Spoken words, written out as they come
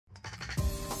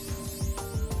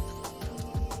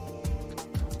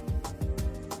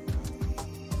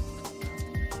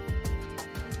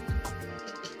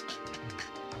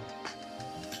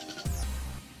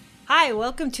Hi,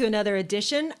 welcome to another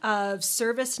edition of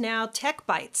ServiceNow Tech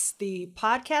Bites, the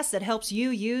podcast that helps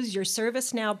you use your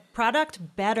ServiceNow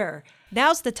product better.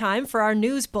 Now's the time for our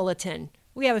news bulletin.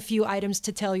 We have a few items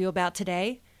to tell you about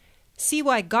today.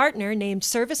 CY Gartner named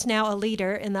ServiceNow a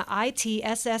leader in the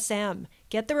ITSSM.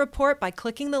 Get the report by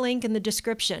clicking the link in the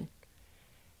description.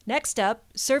 Next up,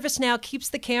 ServiceNow keeps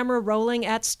the camera rolling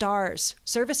at Starz.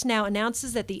 ServiceNow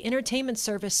announces that the entertainment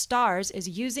service Starz is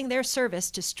using their service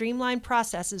to streamline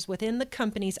processes within the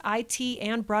company's IT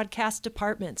and broadcast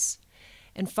departments.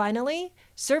 And finally,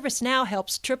 ServiceNow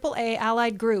helps AAA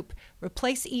Allied Group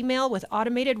replace email with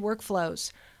automated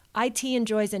workflows. IT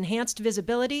enjoys enhanced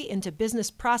visibility into business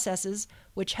processes,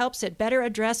 which helps it better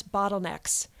address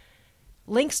bottlenecks.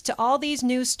 Links to all these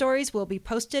news stories will be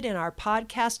posted in our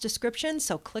podcast description,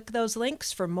 so click those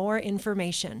links for more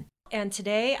information. And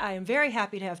today I am very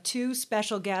happy to have two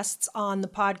special guests on the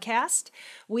podcast.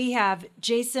 We have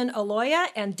Jason Aloya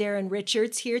and Darren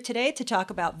Richards here today to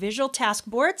talk about visual task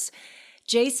boards.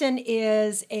 Jason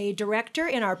is a director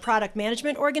in our product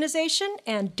management organization,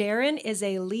 and Darren is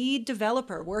a lead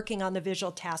developer working on the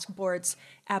visual task boards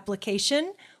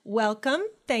application. Welcome.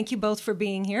 Thank you both for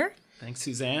being here. Thanks,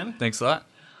 Suzanne. Thanks a lot.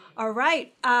 All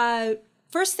right.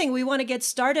 First thing we want to get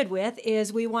started with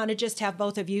is we want to just have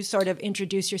both of you sort of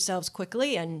introduce yourselves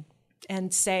quickly and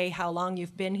say how long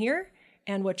you've been here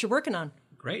and what you're working on.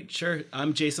 Great, sure.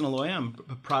 I'm Jason Aloya. I'm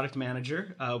a product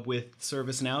manager with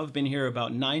ServiceNow. I've been here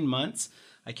about 9 months.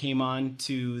 I came on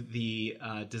to the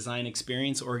design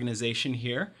experience organization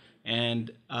here, and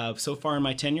so far in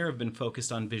my tenure, I've been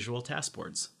focused on visual task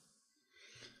boards.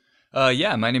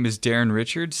 My name is Darren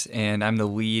Richards, and I'm the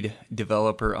lead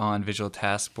developer on Visual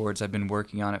Task Boards. I've been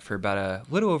working on it for about a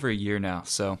little over a year now,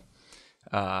 so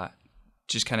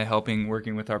just kind of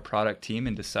working with our product team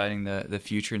and deciding the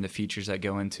future and the features that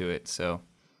go into it. So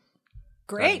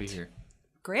great, glad to be here.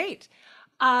 Great.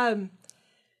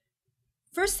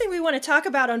 First thing we want to talk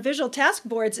about on visual task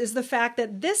boards is the fact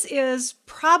that this is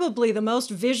probably the most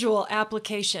visual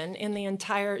application in the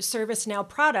entire ServiceNow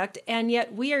product, and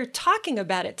yet we are talking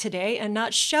about it today and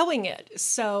not showing it.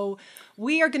 So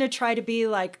we are going to try to be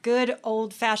like good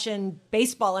old-fashioned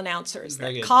baseball announcers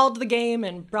that called the game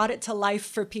and brought it to life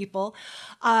for people.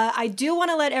 I do want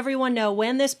to let everyone know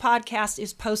when this podcast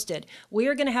is posted, we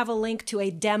are going to have a link to a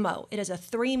demo. It is a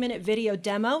 3-minute video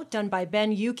demo done by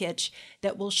Ben Yukich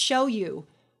that will show you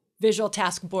visual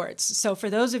task boards. So for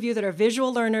those of you that are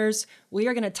visual learners, we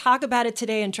are going to talk about it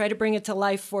today and try to bring it to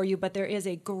life for you, but there is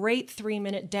a great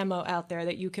 3-minute demo out there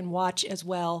that you can watch as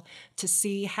well to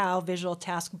see how visual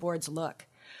task boards look.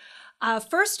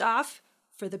 First off,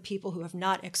 for the people who have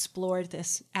not explored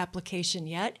this application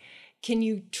yet, can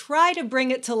you try to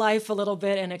bring it to life a little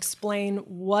bit and explain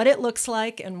what it looks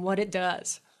like and what it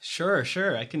does? Sure.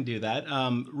 I can do that.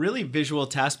 Really, visual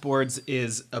task boards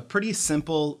is a pretty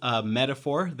simple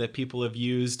metaphor that people have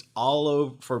used all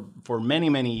over for many,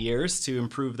 many years to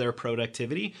improve their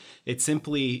productivity. It's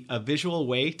simply a visual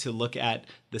way to look at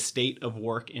the state of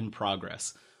work in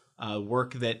progress.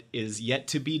 Work that is yet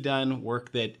to be done,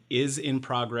 work that is in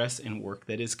progress, and work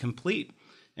that is complete.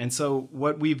 And so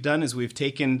what we've done is we've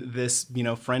taken this,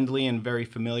 friendly and very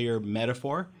familiar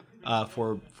metaphor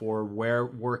for where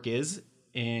work is,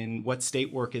 in what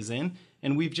state work is in,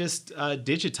 and we've just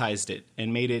digitized it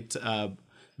and made it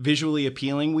visually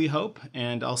appealing, we hope,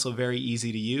 and also very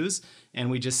easy to use. And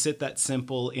we just sit that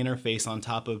simple interface on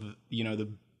top of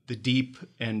the deep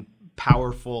and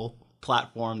powerful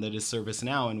platform that is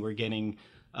ServiceNow, and we're getting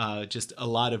just a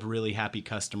lot of really happy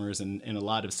customers and a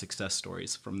lot of success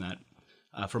stories from that,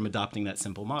 from adopting that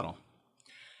simple model.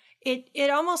 It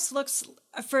almost looks,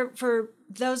 for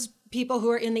those people who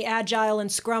are in the Agile and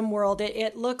Scrum world,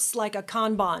 it looks like a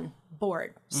Kanban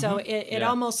board. So it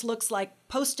almost looks like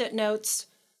Post-it notes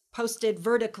posted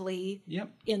vertically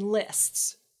in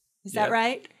lists. Is that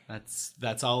right?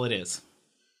 That's all it is.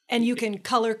 And you can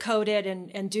color code it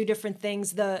and do different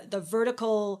things. The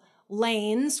vertical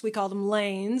lanes, we call them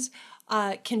lanes,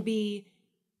 can be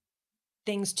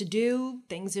things to do,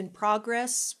 things in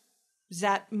progress. Is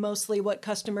that mostly what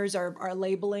customers are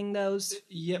labeling those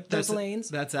lanes?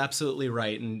 That's absolutely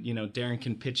right. And, Darren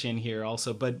can pitch in here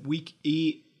also. But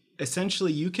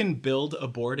essentially, you can build a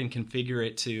board and configure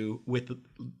it with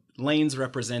lanes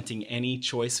representing any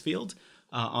choice field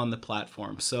on the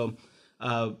platform. So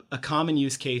a common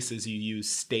use case is you use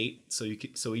state.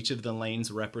 So each of the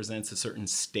lanes represents a certain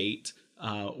state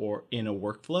or in a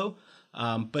workflow.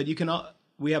 But you can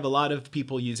we have a lot of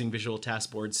people using visual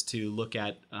task boards to look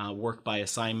at work by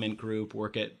assignment group,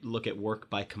 look at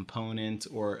work by component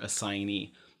or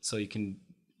assignee. So you can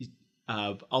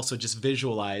also just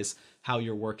visualize how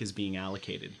your work is being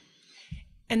allocated.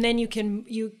 And then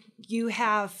you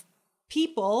have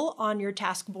people on your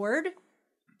task board.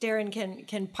 Darren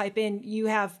can pipe in.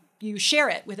 You share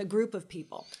it with a group of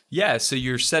people. Yeah, so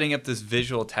you're setting up this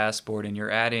visual task board and you're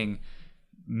adding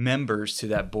members to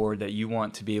that board that you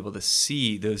want to be able to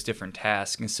see those different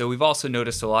tasks. And so we've also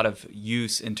noticed a lot of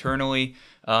use internally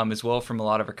as well from a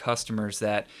lot of our customers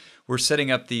that we're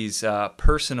setting up these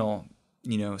personal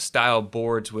style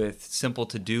boards with simple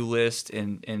to-do lists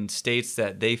in states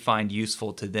that they find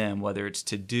useful to them, whether it's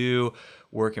to do,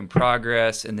 work in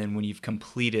progress, and then when you've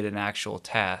completed an actual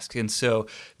task. And so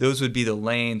those would be the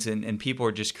lanes, and people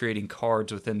are just creating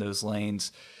cards within those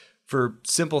lanes for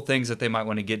simple things that they might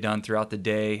want to get done throughout the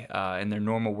day in their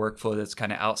normal workflow that's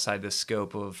kind of outside the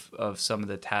scope of some of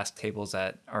the task tables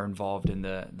that are involved in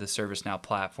the ServiceNow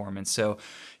platform. And so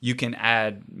you can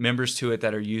add members to it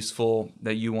that are useful,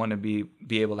 that you want to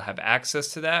be able to have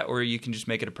access to that, or you can just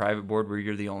make it a private board where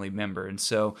you're the only member. And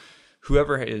so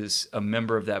whoever is a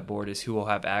member of that board is who will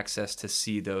have access to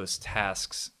see those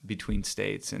tasks between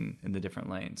states and in the different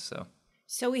lanes.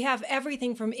 So we have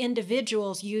everything from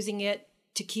individuals using it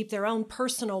to keep their own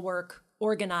personal work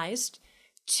organized,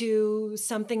 to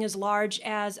something as large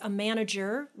as a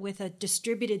manager with a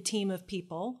distributed team of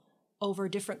people over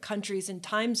different countries and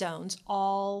time zones,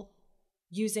 all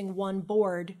using one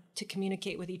board to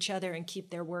communicate with each other and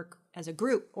keep their work as a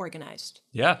group organized.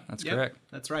 Yeah, that's correct.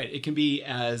 That's right. It can be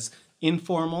as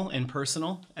informal and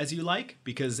personal as you like,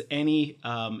 because any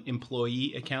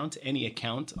employee account, any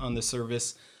account on the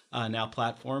ServiceNow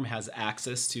platform has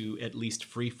access to at least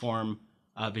free-form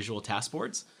visual task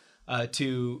boards,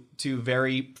 to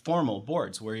very formal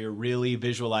boards where you're really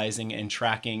visualizing and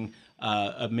tracking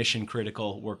a mission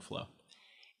critical workflow.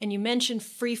 And you mentioned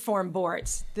freeform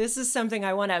boards. This is something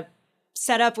I want to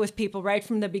set up with people right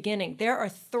from the beginning. There are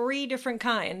 3 different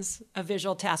kinds of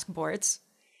visual task boards,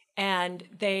 and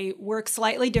they work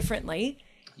slightly differently.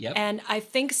 Yep. And I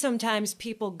think sometimes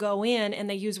people go in and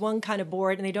they use one kind of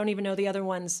board and they don't even know the other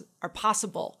ones are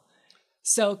possible.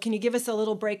 So can you give us a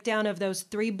little breakdown of those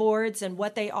 3 boards and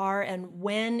what they are and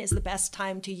when is the best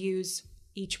time to use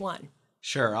each one?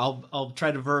 Sure. I'll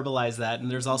try to verbalize that. And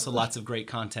there's also lots of great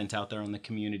content out there on the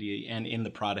community and in the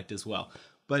product as well.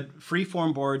 But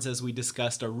freeform boards, as we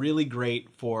discussed, are really great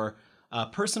for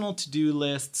personal to-do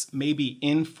lists, maybe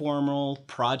informal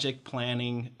project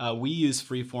planning. We use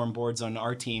freeform boards on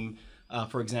our team,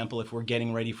 for example, if we're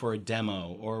getting ready for a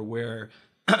demo or we're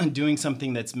doing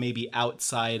something that's maybe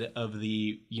outside of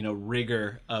the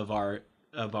rigor of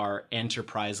our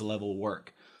enterprise level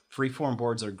work. Freeform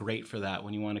boards are great for that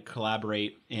when you want to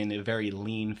collaborate in a very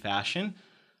lean fashion.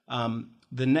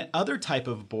 The other type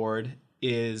of board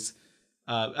is,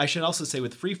 I should also say,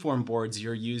 with freeform boards,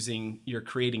 you're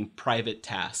creating private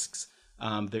tasks.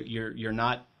 That you're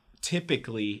not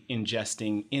typically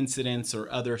ingesting incidents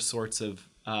or other sorts of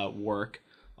work,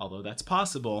 although that's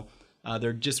possible.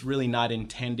 They're just really not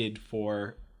intended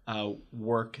for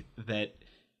work that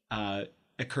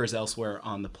occurs elsewhere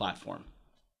on the platform.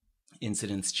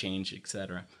 Incidents, change,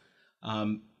 etc.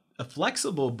 A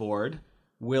flexible board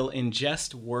will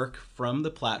ingest work from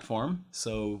the platform,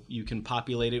 so you can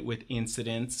populate it with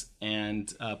incidents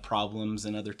and problems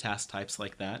and other task types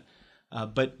like that.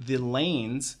 But the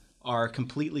lanes are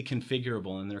completely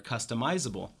configurable and they're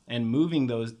customizable. And moving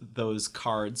those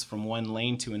cards from one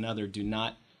lane to another do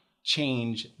not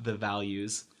change the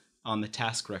values on the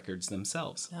task records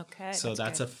themselves. Okay. So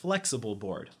that's a flexible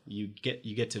board. You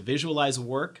get to visualize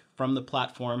work from the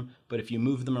platform, but if you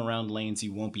move them around lanes,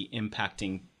 you won't be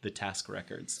impacting the task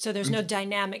records. So there's no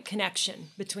dynamic connection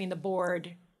between the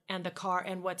board and the car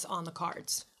and what's on the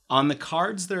cards. On the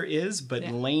cards there is, but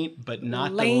not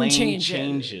the lane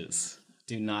changes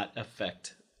do not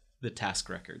affect the task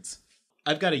records.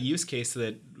 I've got a use case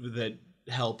that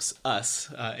helps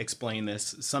us explain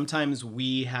this. Sometimes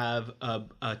we have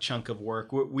a chunk of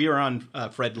work. We are on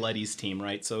Fred Luddy's team,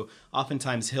 right? So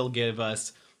oftentimes he'll give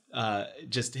us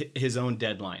just his own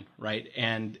deadline, right?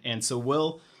 And so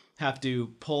we'll have to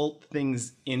pull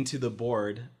things into the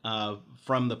board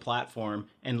from the platform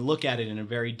and look at it in a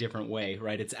very different way,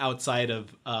 right? It's outside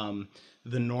of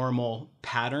the normal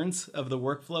patterns of the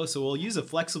workflow. So we'll use a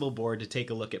flexible board to take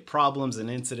a look at problems and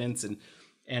incidents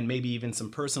and maybe even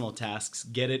some personal tasks,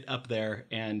 get it up there,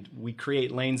 and we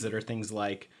create lanes that are things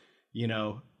like,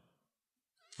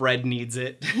 Fred needs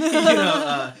it,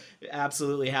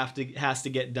 absolutely has to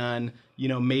get done.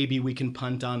 Maybe we can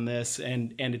punt on this,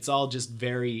 and it's all just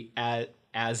very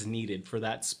as needed for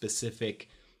that specific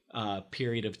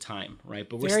period of time, right?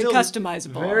 But we're still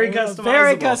customizable. Very customizable.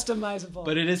 Very customizable.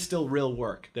 But it is still real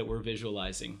work that we're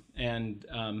visualizing, and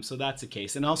so that's the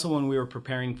case. And also, when we were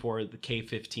preparing for the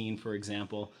K15, for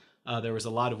example, there was a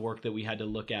lot of work that we had to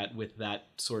look at with that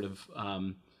sort of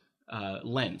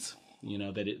lens.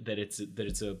 That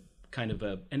it's a kind of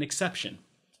an exception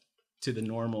to the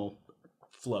normal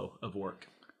flow of work.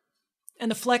 And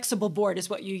the flexible board is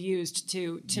what you used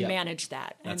to Yep. manage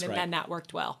that. That's and right. then that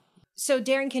worked well. So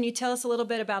Darren, can you tell us a little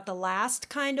bit about the last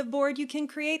kind of board you can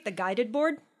create, the guided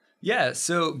board? Yeah,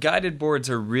 so guided boards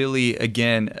are really,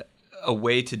 again, a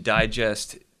way to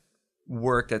digest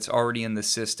work that's already in the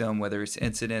system, whether it's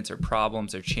incidents or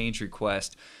problems or change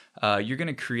requests. You're going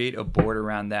to create a board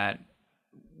around that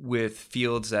with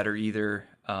fields that are either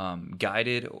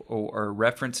guided or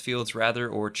reference fields rather,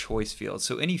 or choice fields.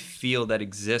 So any field that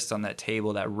exists on that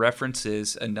table that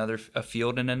references a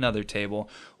field in another table,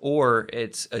 or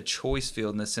it's a choice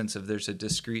field in the sense of there's a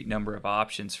discrete number of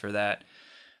options for that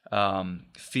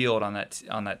field on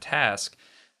that task.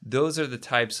 Those are the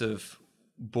types of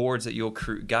boards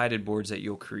that guided boards that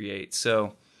you'll create.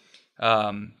 So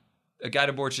a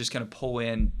guided board is just going to pull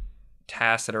in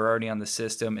tasks that are already on the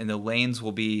system, and the lanes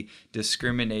will be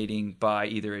discriminating by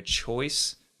either a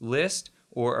choice list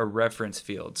or a reference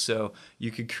field. So you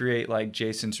could create, like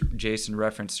Jason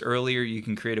referenced earlier, you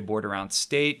can create a board around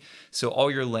state. So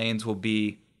all your lanes will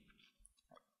be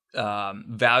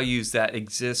values that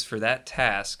exist for that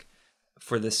task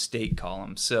for the state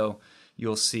column. So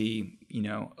you'll see,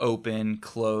 open,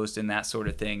 closed, and that sort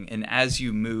of thing. And as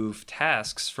you move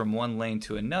tasks from one lane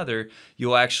to another,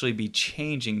 you'll actually be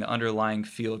changing the underlying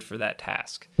field for that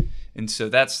task. And so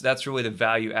that's really the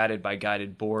value added by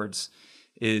guided boards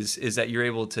is that you're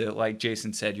able to, like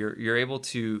Jason said, you're able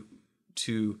to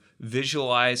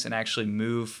visualize and actually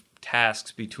move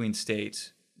tasks between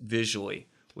states visually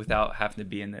without having to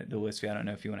be in the list view. I don't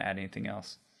know if you want to add anything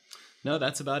else. No,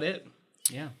 that's about it.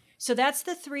 Yeah. So that's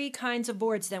the three kinds of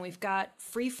boards. Then we've got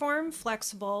freeform,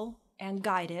 flexible, and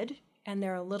guided, and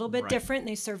they're a little bit Right. different.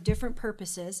 They serve different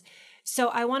purposes. So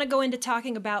I want to go into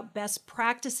talking about best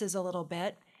practices a little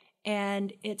bit.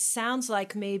 And it sounds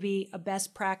like maybe a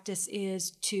best practice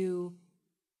is to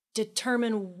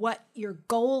determine what your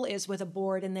goal is with a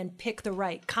board and then pick the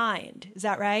right kind. Is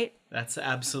that right? That's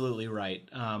absolutely right.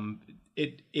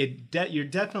 You're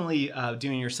definitely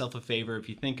doing yourself a favor if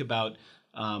you think about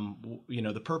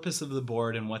the purpose of the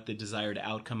board and what the desired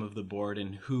outcome of the board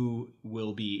and who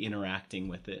will be interacting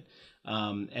with it.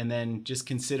 And then just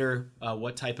consider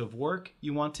what type of work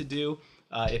you want to do.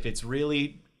 If it's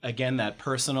really, again, that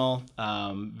personal,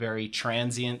 very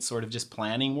transient sort of just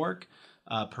planning work,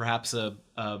 perhaps a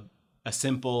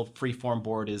simple freeform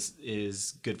board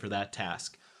is good for that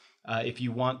task. If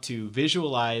you want to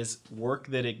visualize work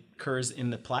that occurs in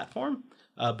the platform,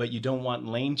 but you don't want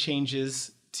lane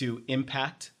changes to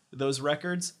impact those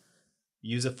records,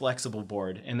 use a flexible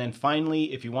board. And then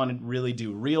finally, if you want to really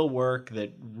do real work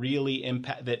that really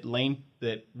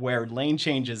where lane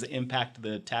changes impact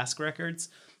the task records,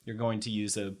 you're going to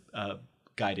use a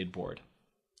guided board.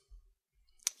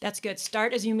 That's good.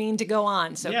 Start as you mean to go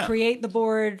on. So Yeah. create the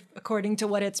board according to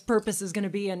what its purpose is going to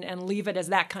be and leave it as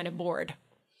that kind of board.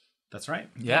 That's right.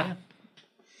 Yeah.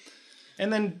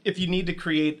 And then if you need to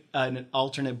create an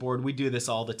alternate board, we do this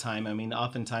all the time. I mean,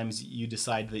 oftentimes you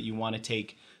decide that you want to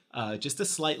take just a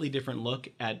slightly different look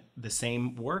at the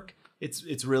same work.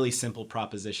 It's really simple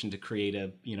proposition to create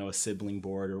a sibling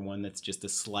board or one that's just a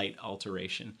slight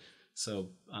alteration. So,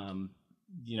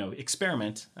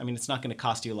 experiment. I mean, it's not going to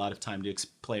cost you a lot of time to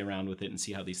play around with it and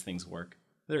see how these things work.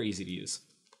 They're easy to use.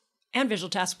 And Visual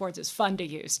Task Boards is fun to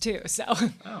use too. So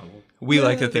We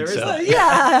like to think there is so. that.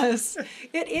 yes,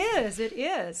 it is. It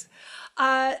is.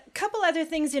 A couple other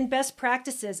things in best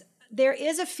practices. There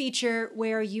is a feature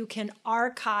where you can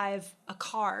archive a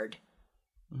card.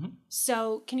 Mm-hmm.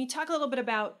 So can you talk a little bit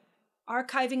about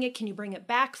archiving it? Can you bring it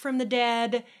back from the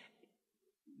dead?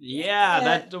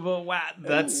 Yeah,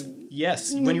 that's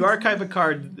yes. When you archive a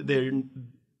card,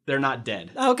 they're not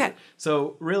dead. Okay.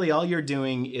 So really all you're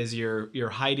doing is you're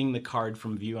hiding the card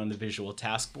from view on the visual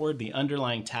task board. The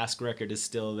underlying task record is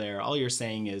still there. All you're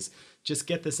saying is just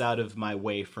get this out of my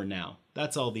way for now.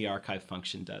 That's all the archive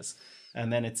function does.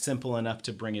 And then it's simple enough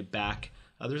to bring it back.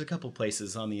 There's a couple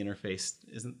places on the interface,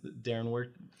 isn't Darren, where?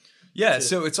 Yeah,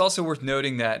 so it's also worth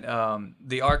noting that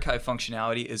the archive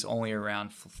functionality is only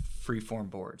around freeform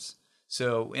boards.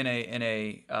 So in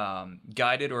a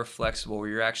guided or flexible, where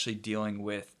you're actually dealing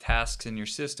with tasks in your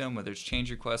system, whether it's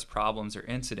change requests, problems, or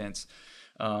incidents,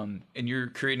 and you're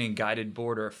creating a guided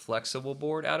board or a flexible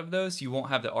board out of those, you won't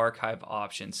have the archive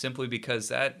option, simply because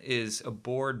that is a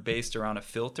board based around a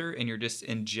filter, and you're just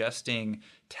ingesting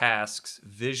tasks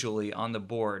visually on the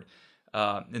board.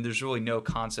 And there's really no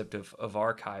concept of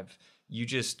archive. You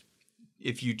just,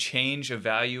 if you change a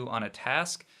value on a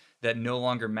task, that no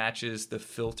longer matches the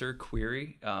filter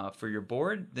query for your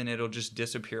board, then it'll just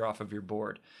disappear off of your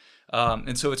board.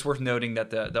 And so it's worth noting that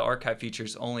the archive feature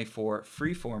is only for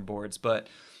freeform boards. But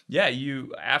yeah,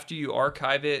 after you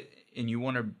archive it and you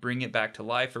want to bring it back to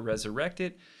life or resurrect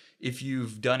it, if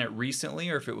you've done it recently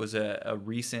or if it was a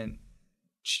recent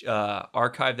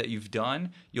archive that you've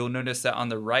done, you'll notice that on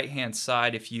the right-hand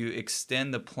side, if you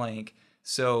extend the plank,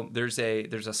 so there's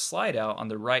a slide out on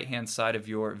the right-hand side of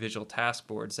your visual task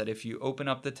boards that if you open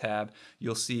up the tab,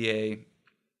 you'll see a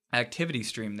activity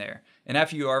stream there. And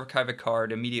after you archive a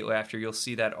card, immediately after, you'll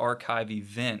see that archive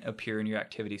event appear in your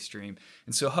activity stream.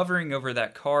 And so hovering over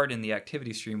that card in the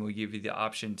activity stream will give you the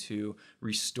option to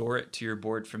restore it to your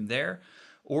board from there.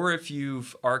 Or if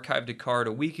you've archived a card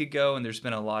a week ago and there's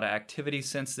been a lot of activity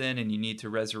since then and you need to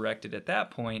resurrect it at that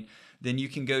point, then you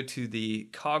can go to the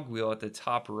cogwheel at the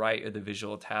top right of the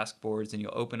visual task boards and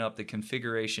you'll open up the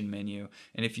configuration menu.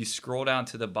 And if you scroll down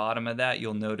to the bottom of that,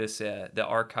 you'll notice the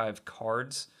archive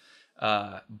cards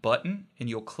button, and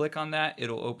you'll click on that.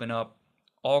 It'll open up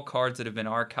all cards that have been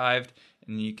archived,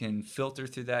 and you can filter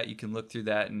through that. You can look through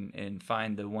that and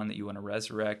find the one that you want to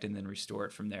resurrect and then restore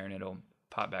it from there, and it'll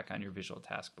pop back on your visual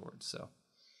task board. So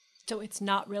it's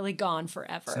not really gone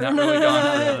forever. It's not really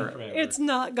gone forever. It's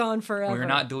not gone forever. We're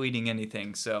not deleting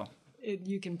anything, so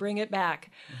you can bring it back.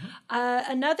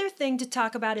 Another thing to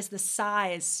talk about is the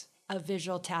size of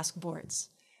visual task boards.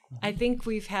 I think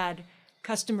we've had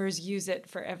customers use it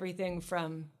for everything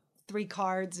from 3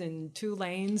 cards and 2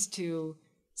 lanes to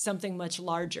something much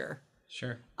larger.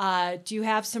 Sure. Do you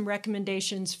have some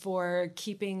recommendations for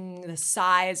keeping the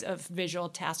size of visual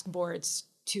task boards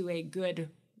to a good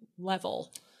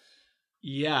level?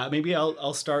 Yeah, maybe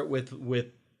I'll start with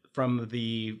from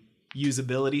the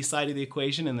usability side of the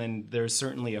equation, and then there's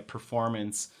certainly a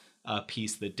performance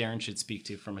piece that Darren should speak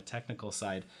to from a technical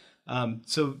side.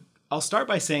 So I'll start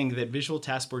by saying that visual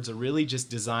task boards are really just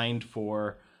designed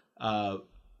for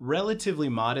relatively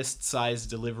modest-sized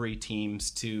delivery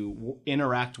teams to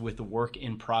interact with the work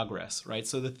in progress, right?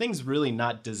 So the thing's really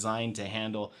not designed to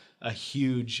handle a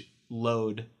huge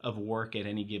load of work at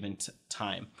any given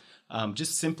time.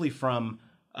 Just simply from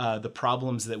the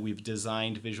problems that we've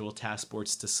designed visual task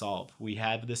boards to solve. We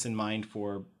have this in mind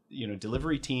for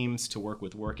delivery teams to work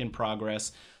with work in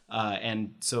progress,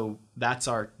 and so that's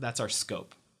our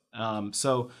scope.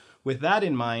 So with that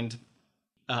in mind,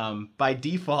 by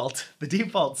default, the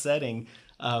default setting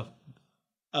of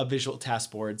visual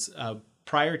task boards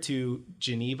prior to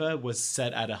Geneva was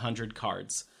set at 100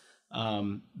 cards.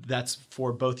 That's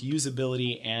for both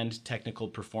usability and technical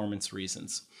performance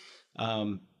reasons.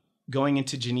 Going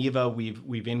into Geneva,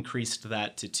 we've increased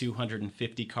that to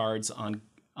 250 cards on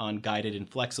guided and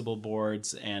flexible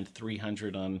boards and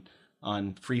 300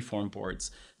 on freeform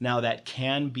boards. Now that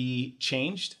can be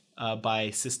changed by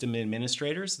system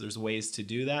administrators. There's ways to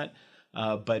do that,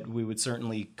 but we would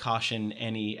certainly caution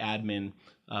any admin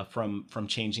from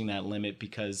changing that limit,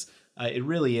 because it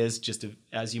really is just,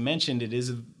 as you mentioned, it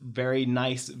is a very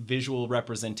nice visual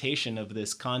representation of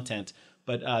this content,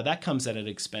 but that comes at an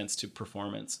expense to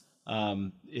performance.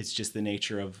 It's just the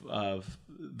nature of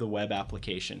the web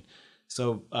application.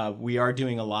 So we are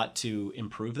doing a lot to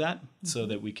improve that so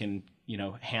that we can,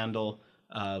 handle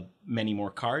many more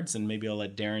cards. And maybe I'll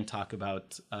let Darren talk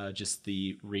about just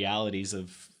the realities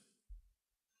of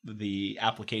the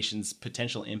application's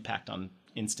potential impact on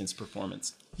instance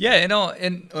performance. Yeah,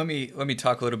 and let me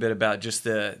talk a little bit about just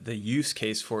the use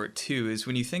case for it too. Is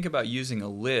when you think about using a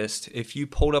list, if you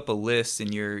pulled up a list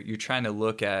and you're trying to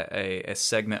look at a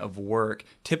segment of work,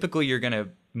 typically you're going to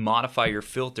modify your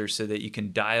filter so that you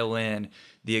can dial in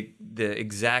the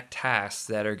exact tasks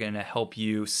that are going to help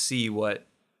you see what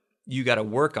you got to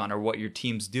work on or what your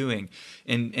team's doing.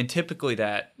 And typically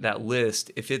that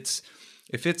list, if it's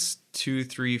 200,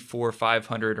 300, 400,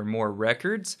 500 or more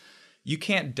records, you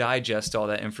can't digest all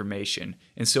that information.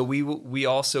 And so we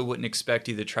also wouldn't expect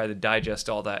you to try to digest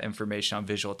all that information on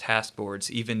visual task boards,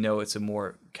 even though it's a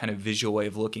more kind of visual way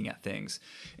of looking at things.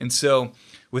 And so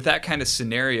with that kind of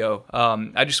scenario,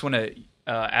 I just want to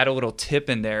add a little tip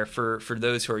in there for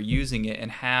those who are using it and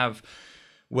have,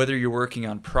 whether you're working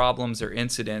on problems or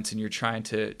incidents and you're trying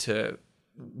to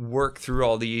work through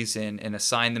all these and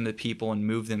assign them to people and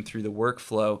move them through the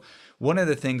workflow. One of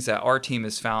the things that our team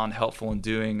has found helpful in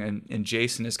doing, and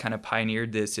Jason has kind of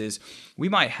pioneered this, is we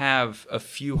might have a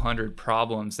few hundred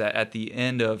problems that at the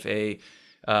end of a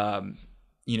time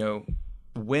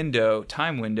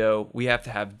window we have to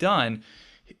have done.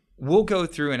 We'll go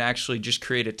through and actually just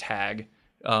create a tag.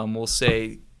 We'll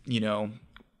say,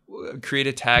 create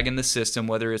a tag in the system,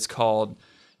 whether it's called,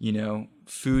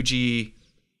 Fuji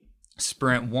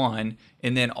sprint 1,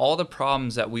 and then all the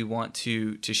problems that we want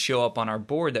to show up on our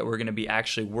board that we're going to be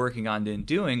actually working on and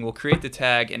doing, we'll create the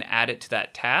tag and add it to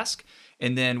that task,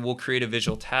 and then we'll create a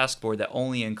visual task board that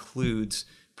only includes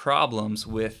problems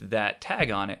with that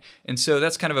tag on it. And so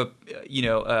that's kind of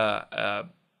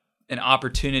an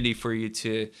opportunity for you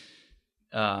to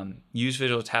use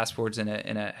visual task boards in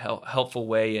a helpful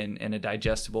way and in a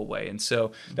digestible way. And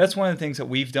so that's one of the things that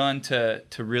we've done to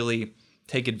really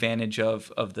take advantage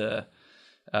of the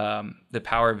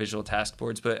power of visual task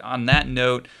boards. But on that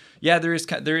note, yeah, there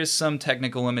is some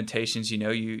technical limitations.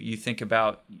 You think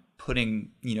about putting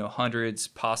hundreds,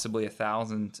 possibly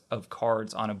 1,000 of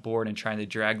cards on a board and trying to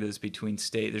drag those between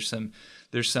state.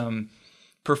 There's some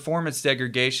performance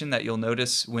degradation that you'll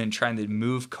notice when trying to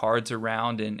move cards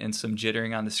around and some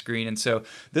jittering on the screen. And so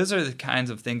those are the kinds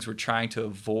of things we're trying to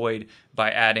avoid by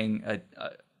adding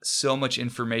so much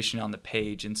information on the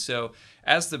page. And so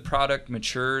as the product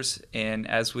matures and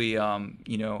as we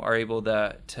are able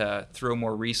to throw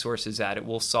more resources at it,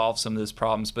 we'll solve some of those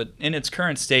problems. But in its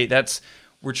current state,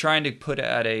 we're trying to put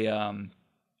at a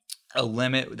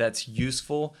limit that's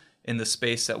useful in the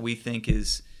space that we think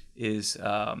is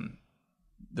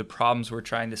the problems we're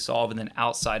trying to solve. And then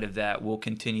outside of that, we'll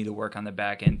continue to work on the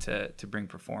back end to bring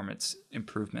performance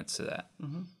improvements to that.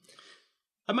 Mm-hmm.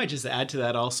 I might just add to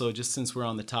that also, just since we're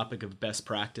on the topic of best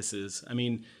practices. I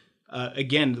mean,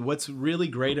 again, what's really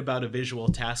great about a visual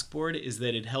task board is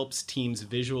that it helps teams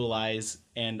visualize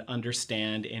and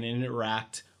understand and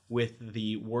interact with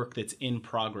the work that's in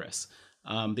progress.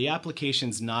 The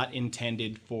application's not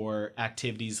intended for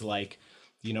activities like,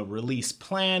 release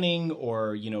planning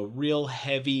or, real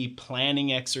heavy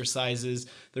planning exercises.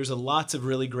 There's lots of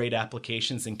really great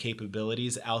applications and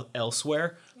capabilities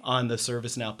elsewhere on the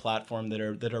ServiceNow platform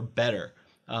that are better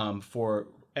for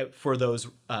those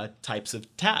types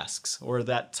of tasks or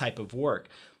that type of work.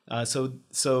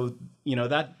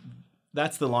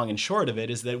 That's the long and short of it,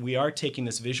 is that we are taking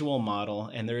this visual model,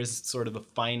 and there is sort of a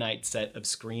finite set of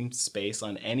screen space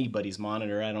on anybody's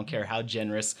monitor. I don't care how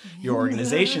generous your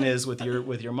organization is with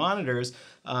your monitors.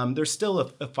 There's still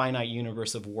a finite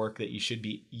universe of work that you should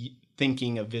be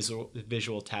thinking of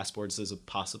visual task boards as a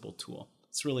possible tool.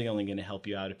 It's really only going to help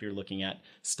you out if you're looking at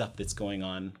stuff that's going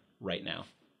on right now.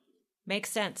 Makes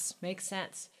sense.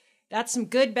 That's some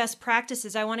good best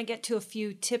practices. I want to get to a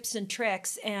few tips and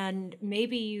tricks, and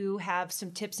maybe you have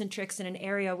some tips and tricks in an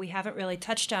area we haven't really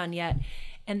touched on yet.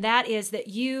 And that is that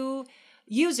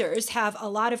users have a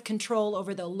lot of control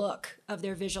over the look of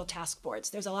their visual task boards.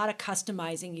 There's a lot of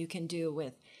customizing you can do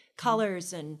with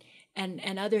colors and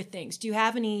other things. Do you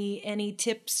have any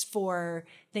tips for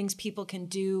things people can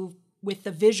do with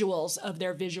the visuals of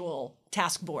their visual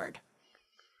task board?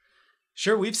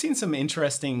 Sure. We've seen some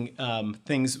interesting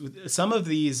things. Some of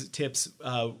these tips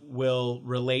will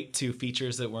relate to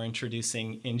features that we're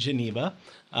introducing in Geneva.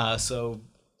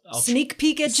 Sneak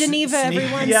peek at Geneva,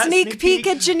 everyone. Yeah, sneak peek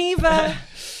at Geneva.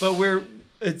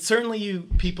 But certainly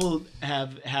people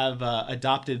have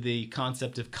adopted the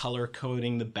concept of color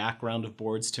coding the background of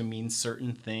boards to mean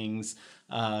certain things.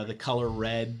 The color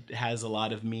red has a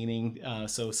lot of meaning,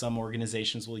 so some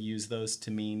organizations will use those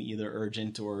to mean either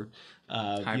urgent or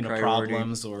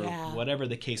problems or whatever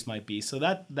the case might be. So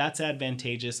that's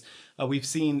advantageous. We've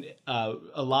seen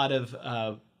a lot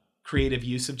of creative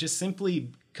use of just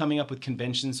simply coming up with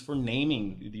conventions for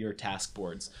naming your task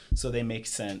boards so they make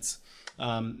sense,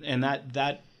 and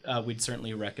that we'd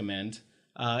certainly recommend.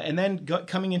 And then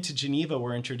coming into Geneva,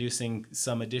 we're introducing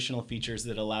some additional features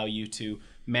that allow you to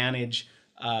manage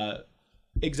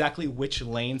exactly which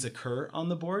lanes occur on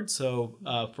the board. So,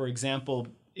 for example,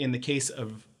 in the case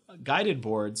of guided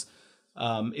boards,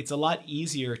 it's a lot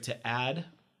easier to add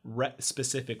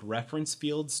specific reference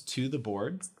fields to the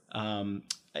board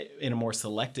in a more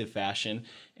selective fashion.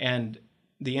 And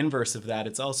the inverse of that,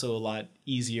 it's also a lot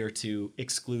easier to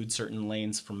exclude certain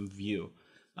lanes from view.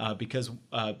 Because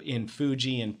in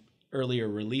Fuji and earlier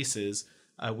releases,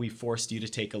 we forced you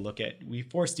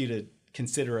to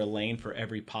consider a lane for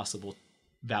every possible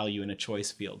value in a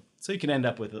choice field. So you can end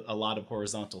up with a lot of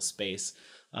horizontal space.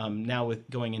 Now with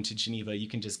going into Geneva, you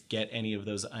can just get any of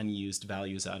those unused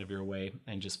values out of your way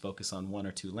and just focus on one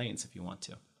or two lanes if you want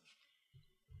to.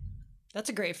 That's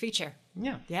a great feature.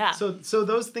 Yeah. So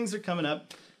those things are coming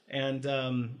up, and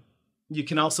you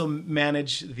can also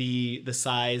manage the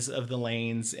size of the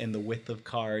lanes and the width of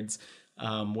cards,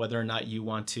 whether or not you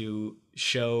want to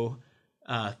show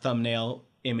thumbnail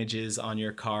images on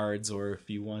your cards, or if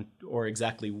you want, or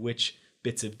exactly which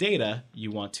bits of data you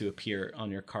want to appear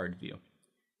on your card view.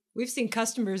 We've seen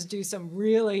customers do some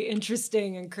really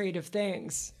interesting and creative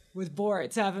things with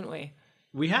boards, haven't we?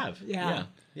 We have. Yeah.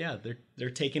 Yeah. They're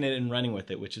taking it and running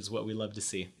with it, which is what we love to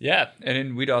see. Yeah, and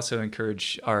then we'd also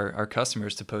encourage our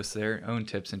customers to post their own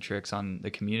tips and tricks on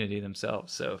the community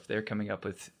themselves. So if they're coming up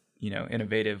with,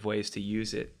 innovative ways to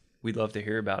use it, we'd love to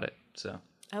hear about it. So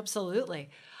Absolutely.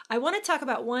 I want to talk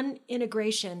about one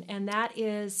integration, and that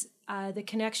is the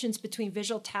connections between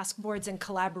visual task boards and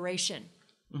collaboration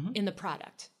in the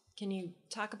product. Can you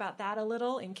talk about that a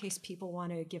little in case people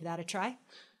want to give that a try?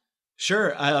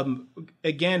 Sure.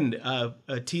 Again,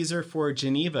 a teaser for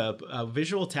Geneva.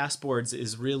 Visual Task Boards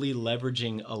is really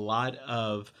leveraging a lot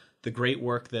of the great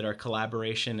work that our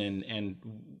collaboration and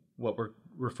what we're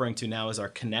referring to now as our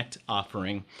Connect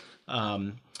offering,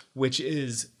 which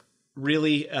is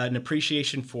really an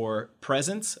appreciation for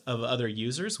presence of other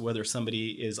users, whether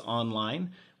somebody is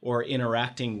online or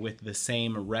interacting with the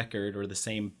same record or the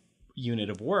same unit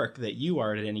of work that you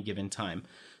are at any given time.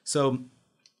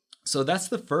 So that's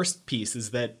the first piece,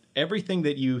 is that everything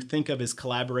that you think of as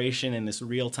collaboration and this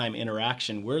real-time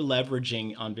interaction, we're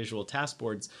leveraging on Visual Task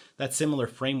Boards that similar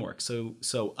framework. So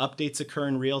updates occur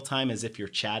in real time as if you're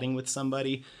chatting with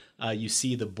somebody. You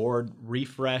see the board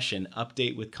refresh and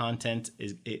update with content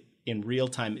in real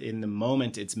time in the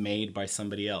moment it's made by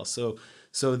somebody else.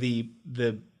 So the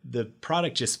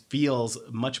product just feels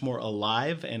much more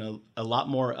alive and a lot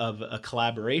more of a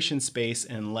collaboration space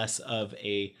and less of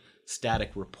a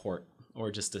static report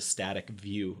or just a static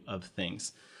view of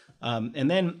things. And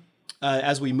then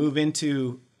as we move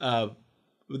into,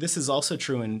 this is also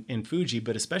true in Fuji,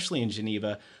 but especially in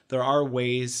Geneva, there are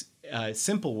ways,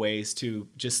 simple ways to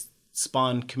just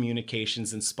spawn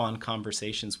communications and spawn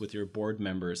conversations with your board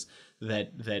members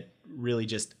that really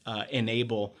just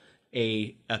enable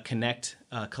a Connect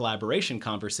collaboration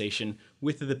conversation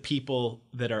with the people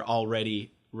that are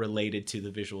already related to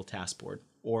the visual task board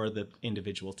or the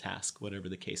individual task, whatever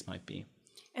the case might be.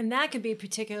 And that could be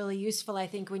particularly useful, I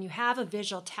think, when you have a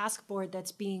visual task board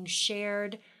that's being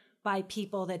shared by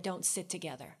people that don't sit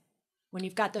together, when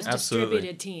you've got those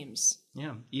distributed teams.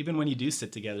 Yeah, even when you do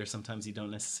sit together, sometimes you don't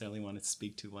necessarily want to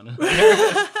speak to one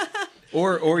another.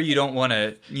 Or you don't want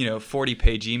a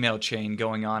 40-page email chain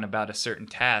going on about a certain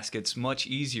task. It's much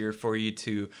easier for you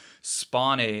to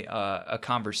spawn a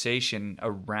conversation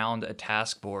around a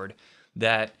task board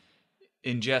that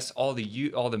ingest all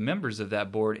the members of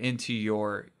that board into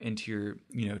your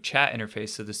chat interface,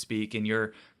 so to speak, and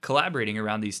you're collaborating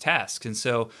around these tasks. And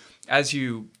so as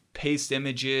you paste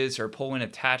images or pull in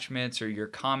attachments or you're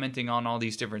commenting on all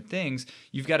these different things,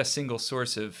 you've got a single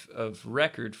source of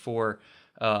record for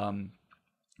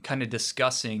kind of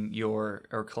discussing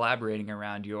or collaborating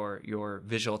around your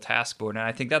visual task board. And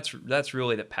I think that's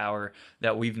really the power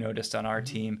that we've noticed on our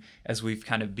team as we've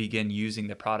kind of begin using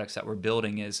the products that we're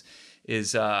building is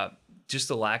just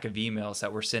the lack of emails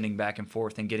that we're sending back and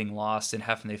forth and getting lost and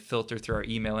having to filter through our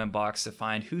email inbox to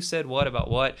find who said what about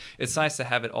what. It's nice to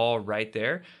have it all right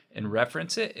there and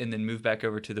reference it and then move back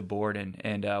over to the board.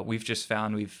 And we've just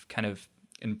found we've kind of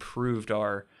improved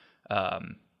our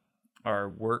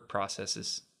work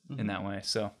processes in that way.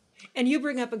 So, and you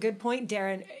bring up a good point,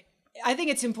 Darren. I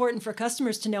think it's important for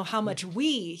customers to know how much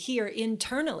we here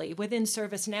internally within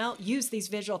ServiceNow use these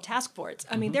visual task boards.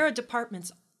 I mean, there are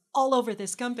departments all over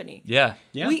this company. Yeah.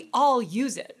 We all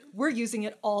use it. We're using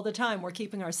it all the time. We're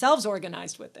keeping ourselves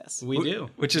organized with this. We do.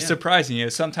 Which is surprising.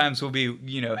 Sometimes we'll be,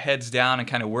 heads down and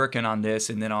kind of working on this,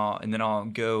 and then I'll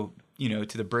go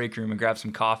to the break room and grab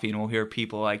some coffee, and we'll hear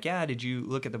people like, yeah, did you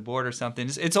look at the board or something?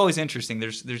 It's always interesting.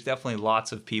 There's definitely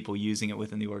lots of people using it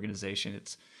within the organization.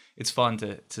 It's fun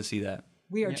to see that.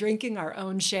 We are drinking our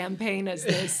own champagne, as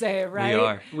they say,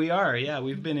 right? We are. Yeah,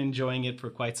 we've been enjoying it for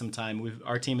quite some time.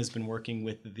 Our team has been working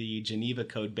with the Geneva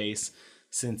code base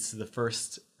since the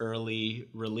first early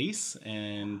release,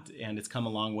 and it's come a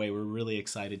long way. We're really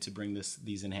excited to bring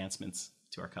these enhancements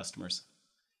to our customers.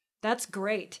 That's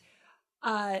great.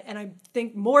 And I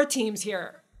think more teams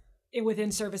here within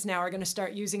ServiceNow are going to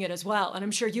start using it as well. And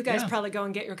I'm sure you guys probably go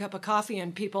and get your cup of coffee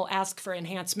and people ask for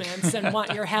enhancements and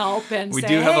want your help. And we say,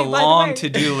 do have hey, a long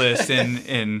to-do list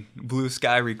in Blue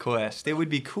Sky request. It would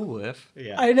be cool if.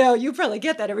 Yeah. I know. You probably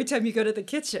get that every time you go to the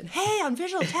kitchen. Hey, on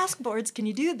visual task boards, can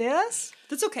you do this?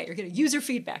 That's okay. You're getting user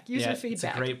feedback. It's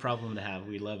a great problem to have.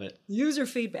 We love it. User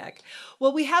feedback.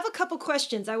 Well, we have a couple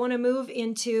questions. I want to move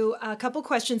into a couple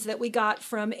questions that we got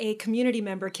from a community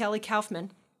member, Kelly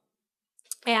Kaufman.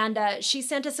 And she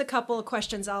sent us a couple of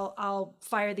questions. I'll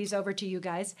fire these over to you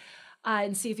guys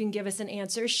and see if you can give us an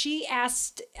answer. She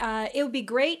asked, it would be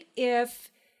great if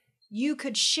you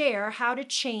could share how to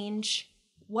change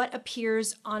what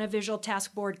appears on a visual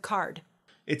task board card.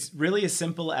 It's really as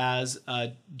simple as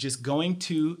just going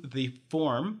to the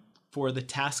form for the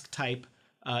task type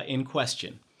in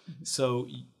question. So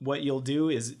what you'll do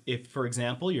is, if, for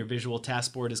example, your visual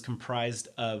task board is comprised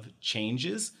of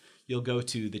changes, you'll go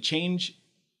to the change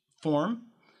form,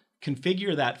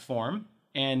 configure that form,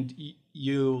 and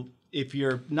if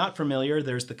you're not familiar,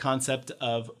 there's the concept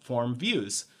of form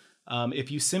views.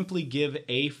 If you simply give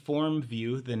a form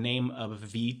view the name of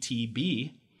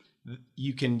VTB,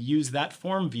 you can use that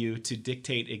form view to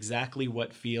dictate exactly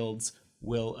what fields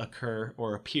will occur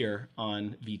or appear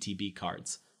on VTB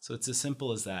cards. So it's as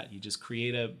simple as that. You just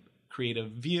create a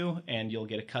view and you'll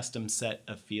get a custom set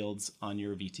of fields on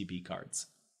your VTB cards.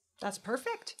 That's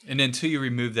perfect. And until you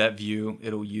remove that view,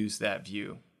 it'll use that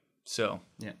view. So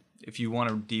yeah, if you want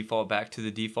to default back to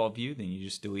the default view, then you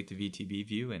just delete the VTB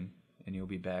view and you'll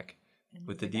be back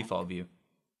with the default view.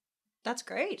 That's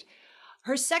great.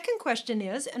 Her second question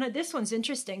is, and this one's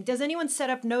interesting, does anyone set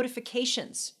up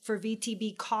notifications for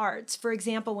VTB cards? For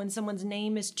example, when someone's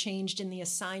name is changed in the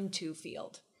assigned to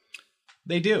field?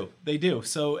 They do.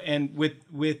 So, and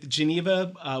with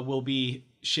Geneva, we'll be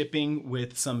shipping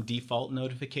with some default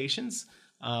notifications.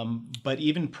 But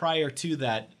even prior to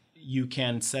that, you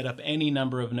can set up any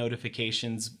number of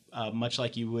notifications, much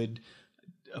like you would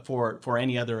for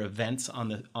any other events on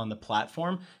the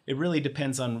platform. It really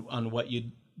depends on what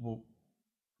you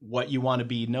want to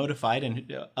be notified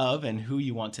and who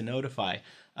you want to notify.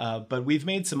 But we've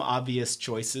made some obvious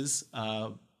choices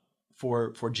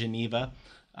for Geneva,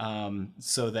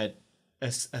 so that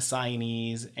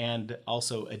assignees and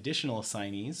also additional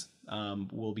assignees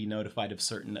will be notified of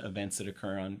certain events that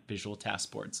occur on visual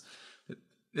task boards.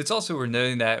 It's also worth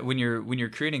noting that when you're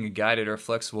creating a guided or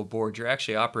flexible board, you're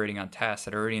actually operating on tasks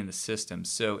that are already in the system.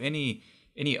 So any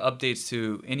updates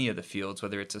to any of the fields,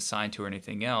 whether it's assigned to or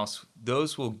anything else,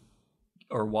 those will,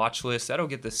 or watch lists, that'll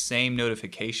get the same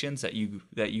notifications that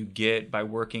you get by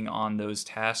working on those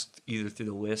tasks either through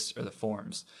the lists or the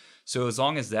forms. So as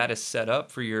long as that is set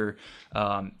up for your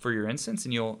instance,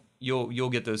 and you'll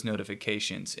get those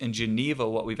notifications. In Geneva,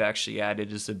 what we've actually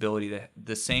added is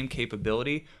the same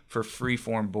capability for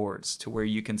freeform boards, to where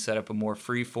you can set up a more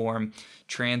freeform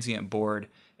transient board,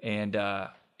 and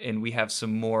we have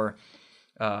some more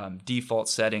default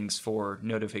settings for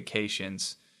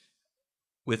notifications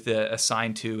with the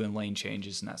assigned to and lane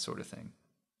changes and that sort of thing.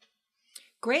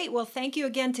 Great. Well, thank you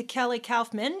again to Kelly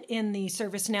Kaufman in the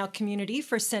ServiceNow community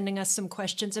for sending us some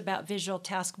questions about visual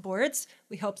task boards.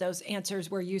 We hope those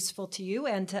answers were useful to you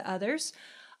and to others.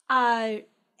 And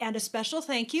a special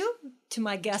thank you to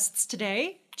my guests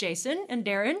today, Jason and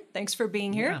Darren. Thanks for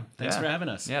being here. Yeah, thanks for having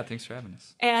us. Yeah, thanks for having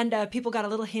us. And people got a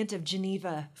little hint of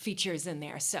Geneva features in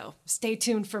there, so stay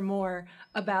tuned for more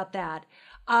about that.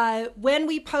 When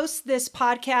we post this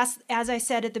podcast, as I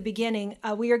said at the beginning,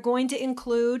 we are going to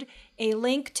include a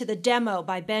link to the demo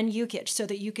by Ben Yukich so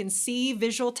that you can see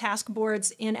visual task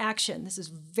boards in action. This is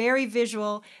very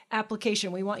visual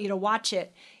application. We want you to watch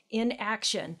it in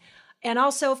action. And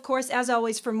also, of course, as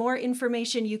always, for more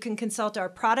information, you can consult our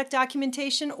product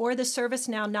documentation or the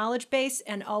ServiceNow knowledge base.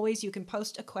 And always, you can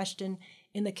post a question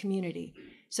in the community.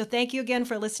 So thank you again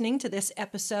for listening to this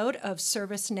episode of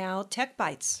ServiceNow Tech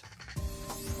Bites.